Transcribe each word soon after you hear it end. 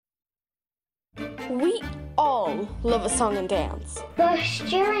We all love a song and dance. But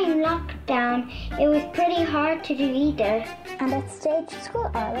during lockdown, it was pretty hard to do either. And at Stage School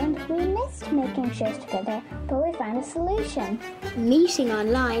Ireland, we missed making shows together, but we found a solution. Meeting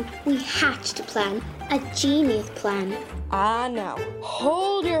online, we hatched a plan. A genius plan. Ah, now,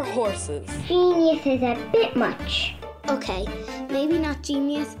 hold your horses. Genius is a bit much. Okay, maybe not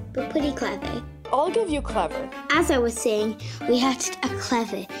genius, but pretty clever. I'll give you clever. As I was saying, we hatched a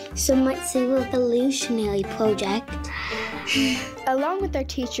clever, some might say revolutionary project. Along with our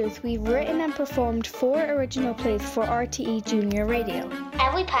teachers, we've written and performed 4 original plays for RTE Junior Radio.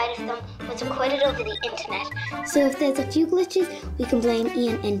 Every part of them was recorded over the internet. So if there's a few glitches, we can blame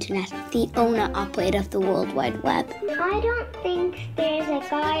Ian Internet, the owner-operator of the World Wide Web. I don't think there's a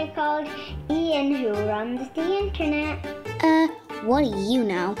guy called Ian who runs the internet. What do you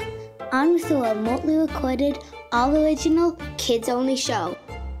know? On with the remotely recorded, all-original, kids-only show.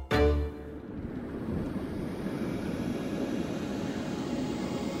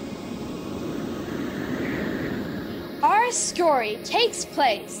 Our story takes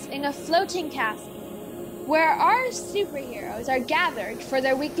place in a floating castle, where our superheroes are gathered for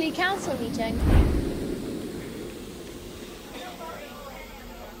their weekly council meeting.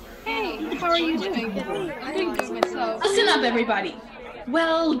 Hey, how are you doing? I'm doing good myself. Listen up, everybody.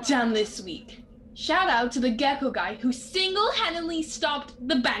 Well done this week. Shout out to the gecko guy who single-handedly stopped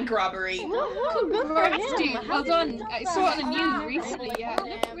the bank robbery. Congrats, dude. Well done. I saw it on the news recently, yeah. It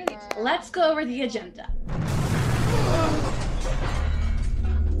looked great. Let's go over the agenda.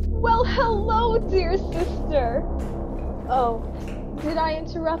 Well, hello, dear sister. Oh, did I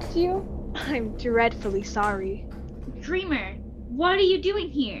interrupt you? I'm dreadfully sorry. Dreamer, what are you doing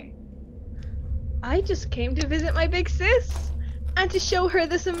here? I just came to visit my big sis and to show her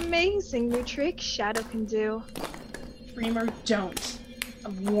this amazing new trick Shadow can do. Dreamer, don't.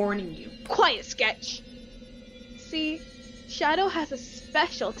 I'm warning you. Quiet, Sketch. See, Shadow has a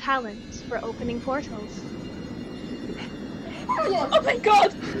special talent for opening portals. Oh my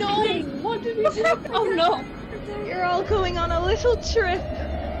god! No! What did we do? Oh no! You're all going on a little trip.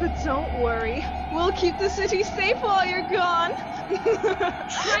 But don't worry. We'll keep the city safe while you're gone.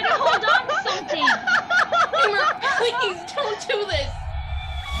 Try to hold on to something! Dreamer, please don't do this!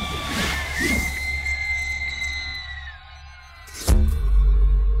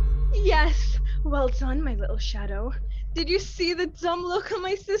 Yes! Well done, my little Shadow. Did you see the dumb look on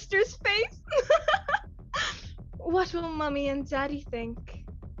my sister's face? What will Mummy and Daddy think?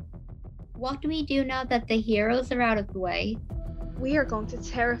 What do we do now that the heroes are out of the way? We are going to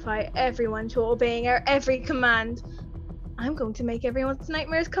terrify everyone to obeying our every command. I'm going to make everyone's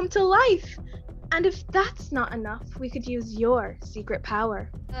nightmares come to life. And if that's not enough, we could use your secret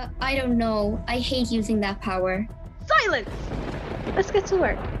power. I don't know. I hate using that power. Silence! Let's get to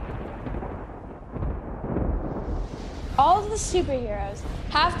work. All of the superheroes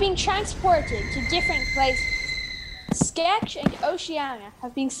have been transported to different places. Sketch and Oceania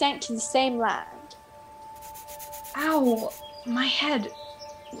have been sent to the same land. Ow, my head.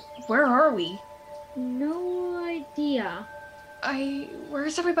 Where are we? No idea.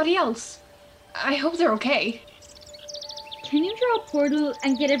 Where's everybody else? I hope they're okay. Can you draw a portal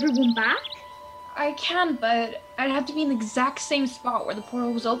and get everyone back? I can, but I'd have to be in the exact same spot where the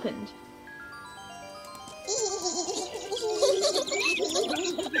portal was opened.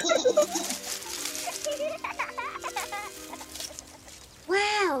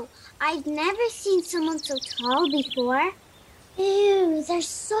 Wow, I've never seen someone so tall before. Ew, they're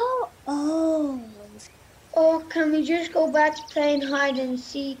so old. Oh, can we just go back to playing hide and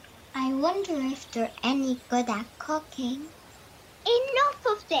seek? I wonder if they're any good at cooking. Enough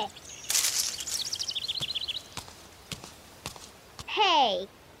of this! Hey,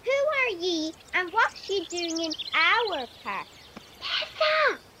 who are ye and what's ye doing in our park?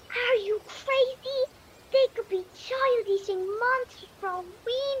 Tessa, are you crazy? They could be childish and monsters for all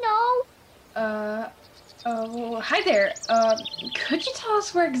we know. Hi there. Could you tell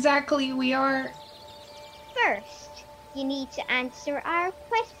us where exactly we are? First, you need to answer our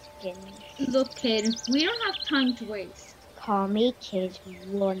questions. Look, kid, we don't have time to waste. Call me kid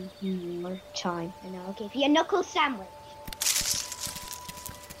one more time, and I'll give you a knuckle sandwich.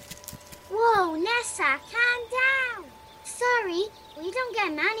 Whoa, Nessa, calm down. Sorry, we don't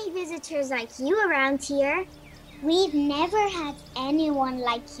get many visitors like you around here. We've never had anyone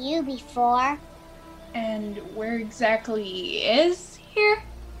like you before. And where exactly is here?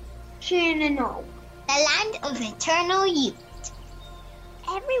 Shinano, the land of eternal youth.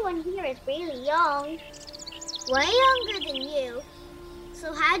 Everyone here is really young. Way younger than you.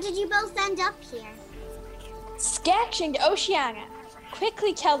 So how did you both end up here? Sketch and Oceania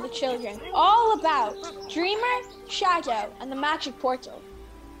quickly tell the children all about Dreamer, Shadow, and the magic portal.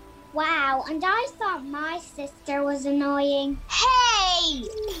 Wow, and I thought my sister was annoying. Hey!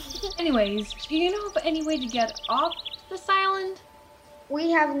 Anyways, do you know of any way to get off this island? We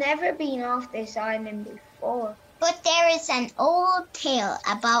have never been off this island before. But there is an old tale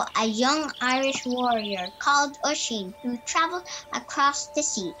about a young Irish warrior called Oisin who travelled across the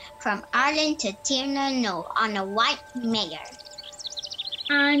sea from Ireland to Tirnano on a white mare.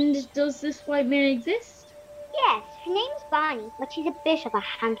 And does this white mare exist? Yes, her name's Bonnie, but she's a bit of a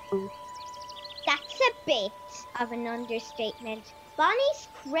handful. That's a bit of an understatement. Bonnie's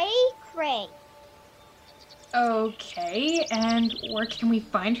cray-cray. Okay, and where can we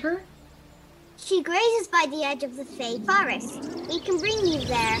find her? She grazes by the edge of the Fey Forest. We can bring you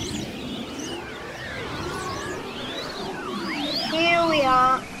there. Here we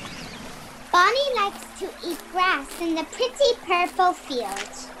are. Bonnie likes to eat grass in the pretty purple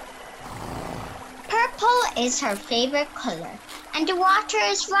fields. Purple is her favorite color, and the water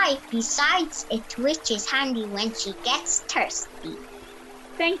is right beside it, which is handy when she gets thirsty.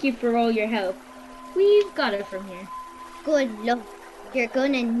 Thank you for all your help. We've got it from here. Good luck. You're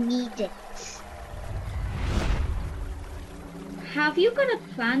gonna need it. Have you got a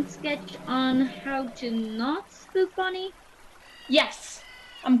plan sketch on how to not spook Bonnie? Yes,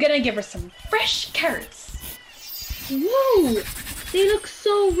 I'm gonna give her some fresh carrots. Whoa! They look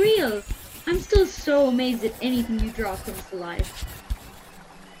so real. I'm still so amazed that anything you draw comes to life.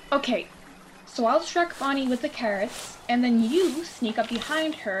 Okay, so I'll distract Bonnie with the carrots, and then you sneak up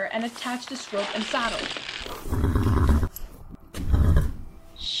behind her and attach this rope and saddle.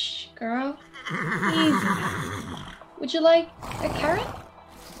 Shh, girl. Easy. Would you like a carrot?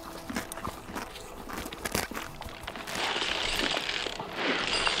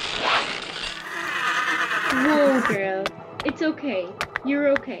 Whoa, girl. It's okay. You're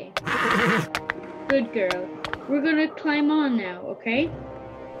okay. Good girl. We're gonna climb on now, okay?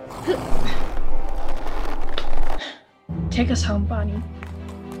 Take us home, Bonnie.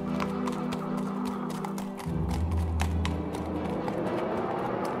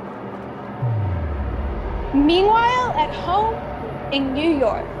 Meanwhile, at home in New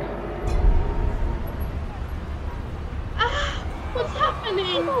York. What's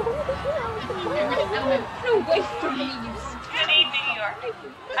happening? No, wait for me, you Good evening, New York.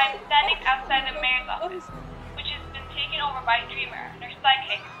 I'm standing outside the mayor's office, which has been taken over by Dreamer and her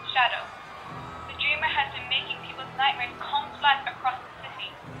sidekick, Shadow. The Dreamer has been making people's nightmares come to life across the city.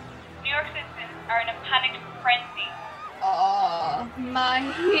 New York citizens are in a panicked frenzy. Oh, my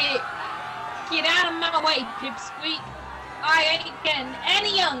hip. Get out of my way, pipsqueak. I ain't getting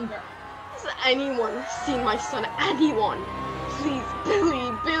any younger. Has anyone seen my son? Anyone? Please,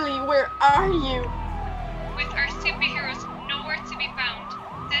 Billy, where are you? With our superheroes nowhere to be found,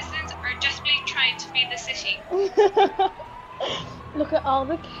 citizens are desperately trying to flee the city. Look at all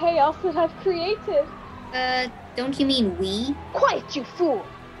the chaos that I've created. Don't you mean we? Quiet, you fool!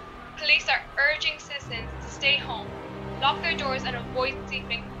 Police are urging citizens to stay home, lock their doors and avoid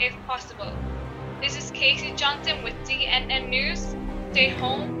sleeping if possible. This is Casey Johnson with DNN News. Stay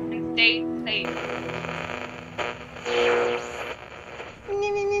home and stay safe.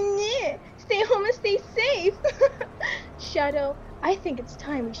 Stay home and stay safe. Shadow, I think it's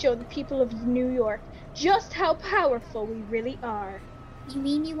time we show the people of New York just how powerful we really are. You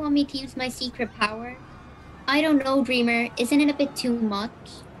mean you want me to use my secret power? I don't know, Dreamer. Isn't it a bit too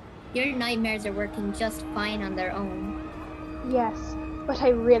much? Your nightmares are working just fine on their own. Yes, but I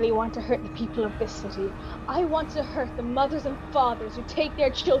really want to hurt the people of this city. I want to hurt the mothers and fathers who take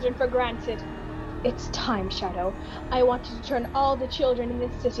their children for granted. It's time, Shadow. I want you to turn all the children in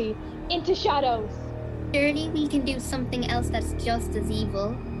this city into shadows. Surely we can do something else that's just as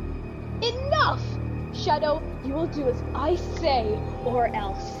evil. Enough! Shadow, you will do as I say, or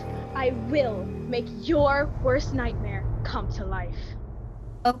else I will make your worst nightmare come to life.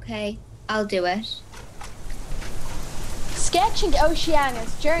 Okay, I'll do it. Sketch and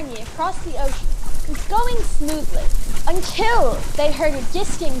Oceana's journey across the ocean was going smoothly until they heard a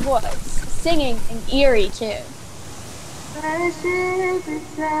distant voice singing an eerie tune. The ship it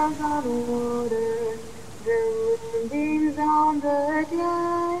sails on the water, the moonbeams on the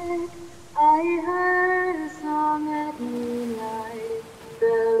deck. I heard a song at moonlight,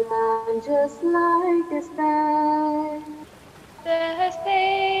 the land just like a speck. The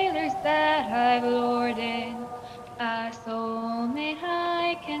sailors that I've lured in, a soulmate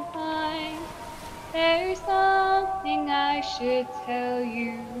I can find. There's something I should tell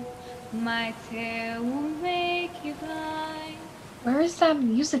you, my tale won't make you blind. Where is that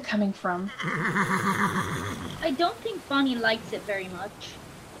music coming from? I don't think Bonnie likes it very much.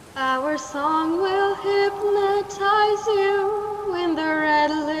 Our song will hypnotize you. In the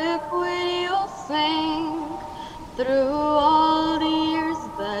red liquid you'll sing. Through all the years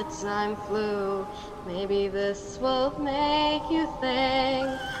that time flew, maybe this will make you think.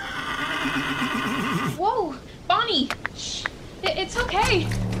 Whoa! Bonnie! Shh! It's okay!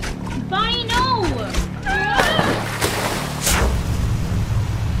 Bonnie, no!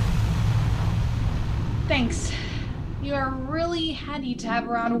 Thanks. You are really handy to have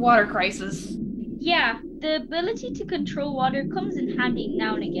around a water crisis. Yeah, the ability to control water comes in handy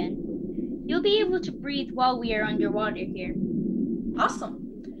now and again. You'll be able to breathe while we are underwater here. Awesome.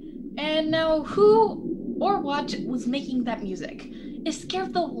 And now who or what was making that music? It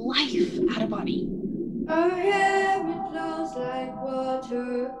scared the life out of Bonnie. Our hair flows like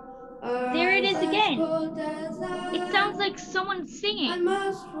water. There it is again. It sounds like someone singing. I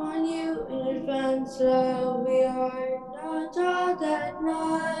must warn you in advance, we are not all that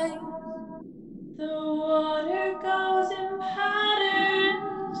night. The water goes in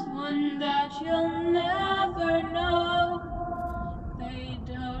patterns, one that you'll never know. They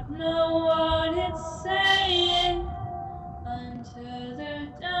don't know what it's saying until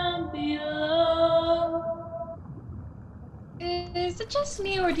they're down below. Is it just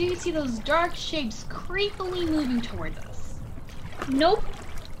me, or do you see those dark shapes creepily moving towards us? Nope.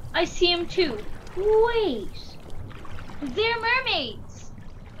 I see them too. Wait. They're mermaids.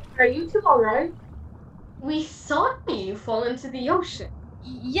 Are you two alright? We saw you fall into the ocean.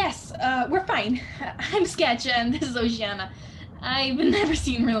 Yes, we're fine. I'm Sketch, and this is Oceana. I've never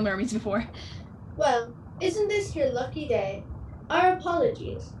seen real mermaids before. Well, isn't this your lucky day? Our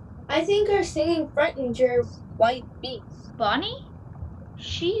apologies. I think our singing frightened your white beast. Bonnie?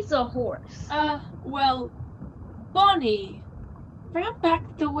 She's a horse. Well, Bonnie, run back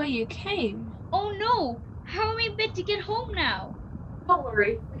the way you came. Oh no! How am I meant to get home now? Don't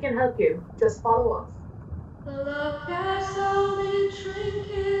worry, we can help you. Just follow us.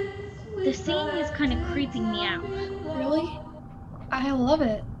 The singing is kind of creeping me out. Really? I love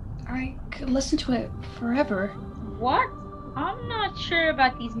it. I could listen to it forever. What? I'm not sure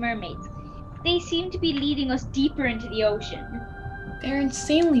about these mermaids. They seem to be leading us deeper into the ocean. They're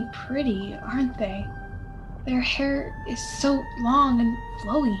insanely pretty, aren't they? Their hair is so long and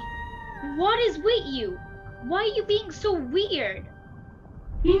flowy. What is with you? Why are you being so weird?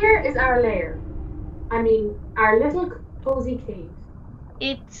 Here is our lair. Our little cozy cave.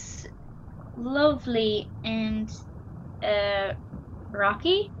 It's lovely and,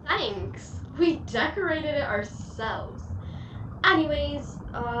 rocky? Thanks. We decorated it ourselves. Anyways,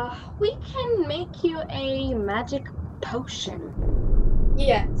 we can make you a magic potion.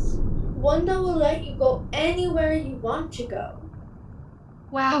 Yes, one that will let you go anywhere you want to go.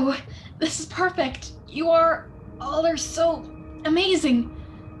 Wow, this is perfect. You are all are so amazing.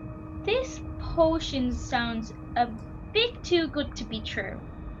 This potion sounds a bit too good to be true.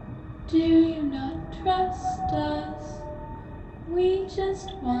 Do you not trust us? We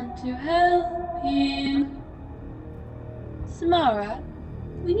just want to help you. Samara,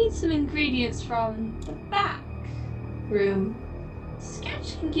 we need some ingredients from the back room.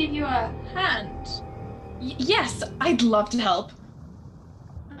 Sketch can give you a hand. Yes, I'd love to help.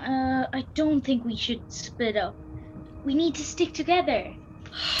 I don't think we should split up. We need to stick together.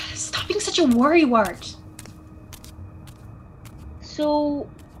 Stop being such a worrywart. So,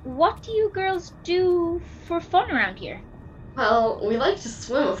 what do you girls do for fun around here? Well, we like to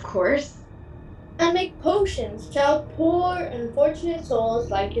swim, of course. And make potions to help poor, unfortunate souls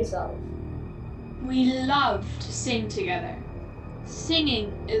like yourself. We love to sing together.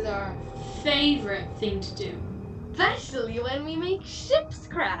 Singing is our favorite thing to do. Especially when we make ships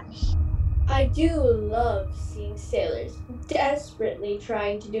crash. I do love seeing sailors desperately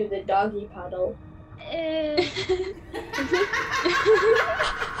trying to do the doggy paddle.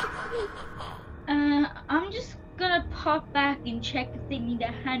 I'm just gonna pop back and check if they need a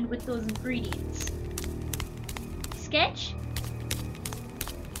hand with those ingredients. Sketch?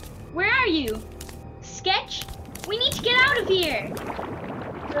 Where are you? Sketch? We need to get out of here!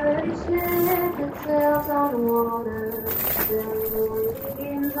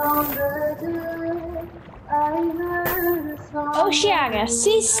 Oceana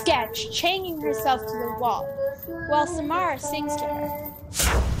sees Sketch chaining herself to the wall, while Samara sings to her.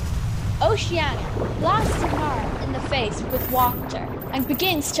 Oceana blasts Samara in the face with water and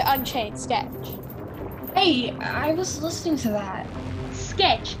begins to unchain Sketch. Hey, I was listening to that.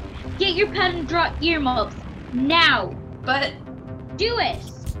 Sketch, get your pen and draw earmuffs, now! But... Do it!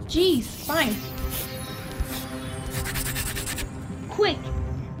 Geez, fine. Quick!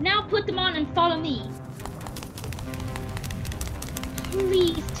 Now put them on and follow me.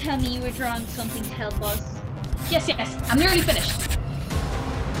 Please tell me you were drawing something to help us. Yes, I'm nearly finished.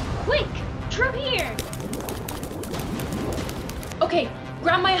 Quick! Through here! Okay,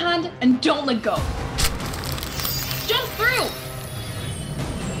 grab my hand and don't let go. Jump through!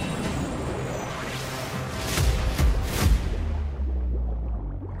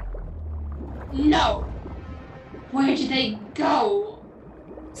 No! Where did they go?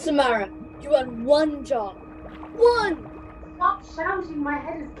 Samara, you had one job. One! Stop shouting, my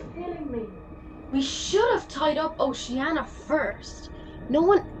head is killing me. We should have tied up Oceana first. No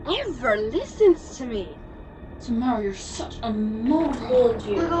one ever listens to me. Samara, you're such a moron. Told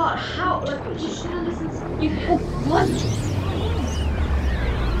you. Oh my god, how? Like, you should have listened. You had one.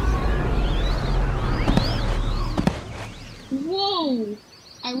 Whoa!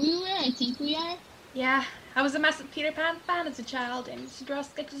 Are we where I think we are? Yeah, I was a massive Peter Pan fan as a child and used to draw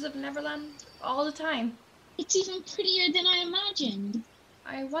sketches of Neverland all the time. It's even prettier than I imagined.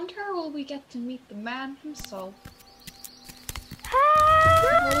 I wonder will we get to meet the man himself.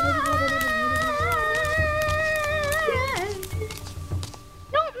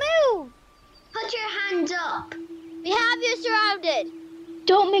 Don't move! Put your hands up. We have you surrounded.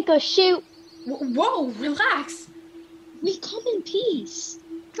 Don't make us shoot. Whoa, relax. We come in peace.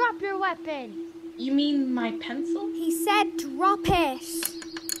 Drop your weapon. You mean my pencil? He said drop it.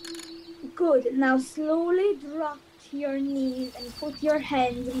 Good. Now slowly drop to your knees and put your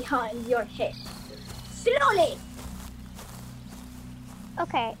hands behind your head. Slowly!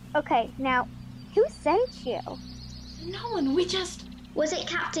 Okay. Now, who sent you? No one, we just... Was it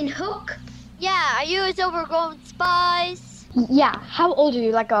Captain Hook? Yeah, are you his overgrown spies? Yeah, how old are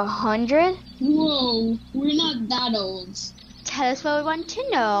you? Like 100? Whoa, we're not that old. Tell us what we want to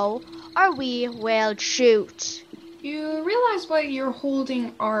know, or we will shoot. You realize why you're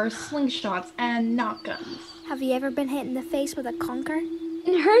holding our slingshots and not guns. Have you ever been hit in the face with a conker?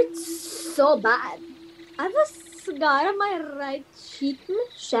 It hurts so bad. I have a scar on my right cheek,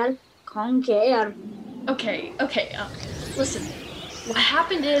 Michelle Conker. Okay, listen. What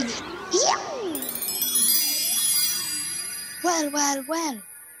happened is... Well.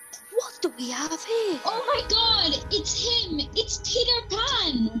 What do we have here? Oh my god, it's him! It's Peter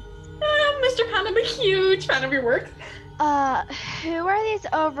Pan! Mr. Pan, I'm a huge fan of your work. Who are these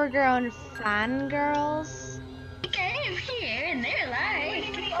overgrown fangirls? Came here and they're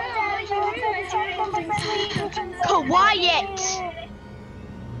like... Quiet!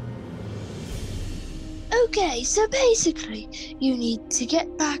 Okay, so basically, you need to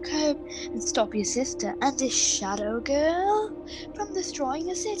get back home and stop your sister and this shadow girl from destroying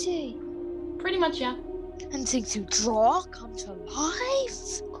the city. Pretty much, yeah. And things you draw come to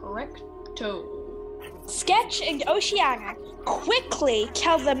life. Correcto. Sketch and Oceana quickly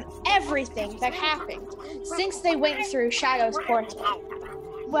tell them everything that happened since they went through Shadow's portal.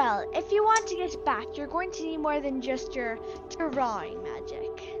 Well, if you want to get back, you're going to need more than just your drawing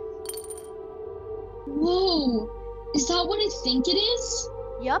magic. Whoa, is that what I think it is?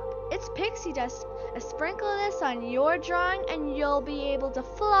 Yup, it's pixie dust. A sprinkle of this on your drawing and you'll be able to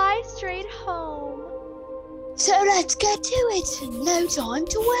fly straight home. So let's get to it. No time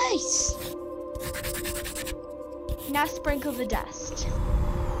to waste. Now sprinkle the dust.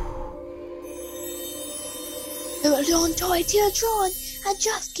 Hold on tight to your drawing and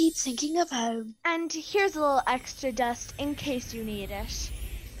just keep thinking of home. And here's a little extra dust in case you need it.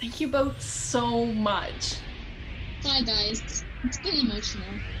 Thank you both so much. Bye guys, it's been emotional.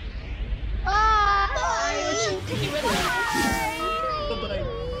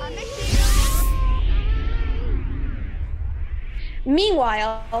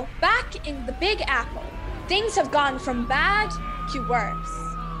 Meanwhile, back in the Big Apple, things have gone from bad to worse.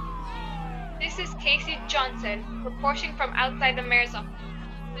 This is Casey Johnson, reporting from outside the mayor's office.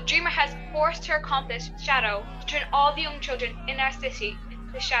 The Dreamer has forced her accomplice, Shadow, to turn all the young children in our city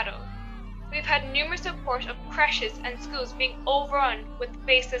into shadows. We've had numerous reports of creches and schools being overrun with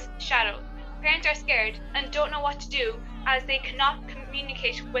faceless shadows. Parents are scared and don't know what to do as they cannot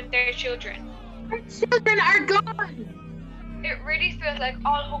communicate with their children. Our children are gone! It really feels like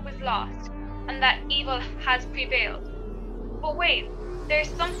all hope is lost and that evil has prevailed. But wait, there's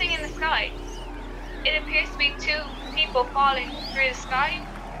something in the sky. It appears to be two people falling through the sky.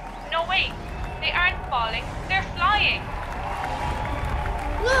 No, wait, they aren't falling, they're flying.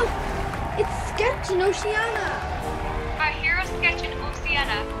 Look, it's Sketch and Oceana. Our hero Sketch and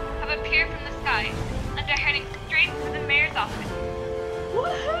Oceana have appeared from the sky and are heading straight to the mayor's office.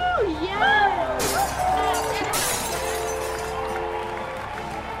 Woohoo! Yeah!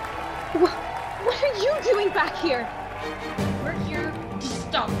 What are you doing back here? We're here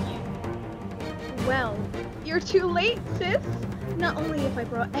Well, you're too late, sis. Not only have I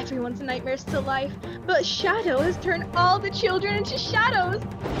brought everyone's nightmares to life, but Shadow has turned all the children into shadows.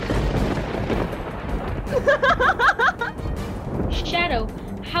 Shadow,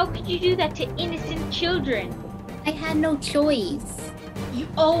 how could you do that to innocent children? I had no choice. You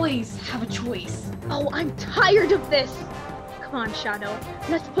always have a choice. Oh, I'm tired of this. Come on, Shadow.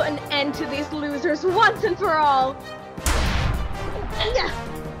 Let's put an end to these losers once and for all.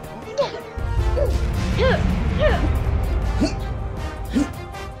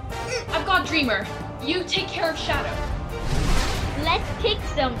 I've got Dreamer. You take care of Shadow. Let's kick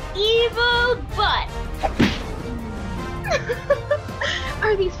some evil butt.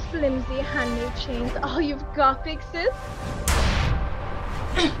 Are these flimsy handmade chains all you've got, big sis?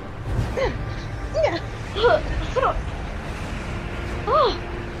 Oh,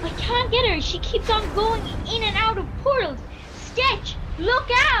 I can't get her. She keeps on going in and out of portals. Sketch, look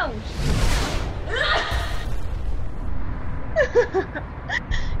out!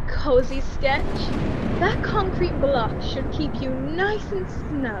 Cozy, Sketch. That concrete block should keep you nice and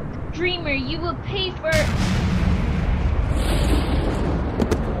snug. Dreamer, you will pay for...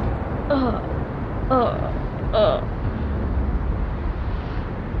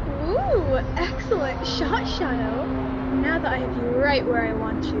 Ooh, excellent shot, Shadow. Now that I have you right where I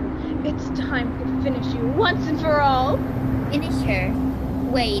want you, it's time to finish you once and for all. Finish her?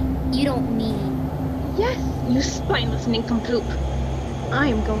 Wait, you don't mean... Yes, you spineless nincompoop. I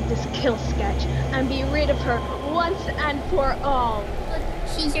am going to kill Sketch and be rid of her once and for all. But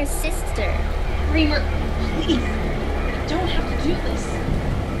she's your sister. Dreamer, please. You don't have to do this.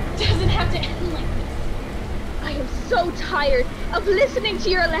 It doesn't have to end like this. I am so tired of listening to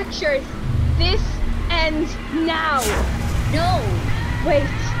your lectures. This ends now. No. Wait.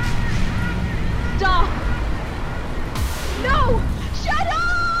 Stop. No! Shadow!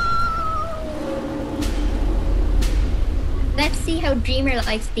 Let's see how Dreamer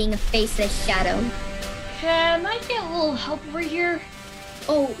likes being a faceless shadow. Can I get a little help over here?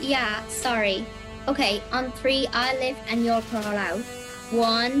 Oh, yeah, sorry. Okay, on 3, I'll lift and you'll crawl out.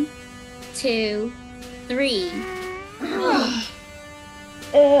 1, 2, 3.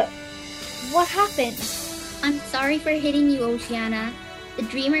 What happened? I'm sorry for hitting you, Oceana. The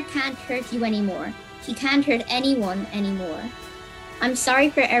Dreamer can't hurt you anymore. He can't hurt anyone anymore. I'm sorry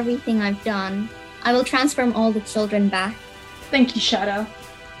for everything I've done. I will transform all the children back. Thank you, Shadow.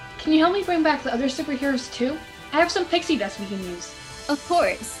 Can you help me bring back the other superheroes too? I have some pixie dust we can use. Of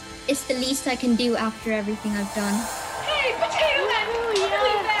course. It's the least I can do after everything I've done. Hey, Potato Head!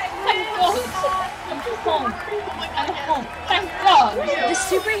 Thank God! The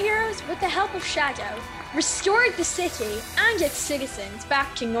superheroes, with the help of Shadow, restored the city and its citizens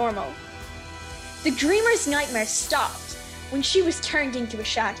back to normal. The Dreamer's nightmare stopped when she was turned into a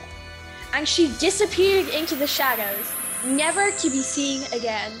shadow, and she disappeared into the shadows, never to be seen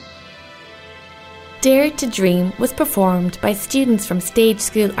again. Dare to Dream was performed by students from Stage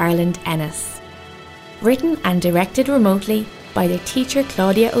School Ireland Ennis. Written and directed remotely by their teacher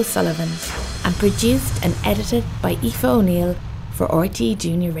Claudia O'Sullivan, and produced and edited by Aoife O'Neill for RTÉ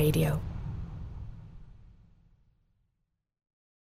Junior Radio.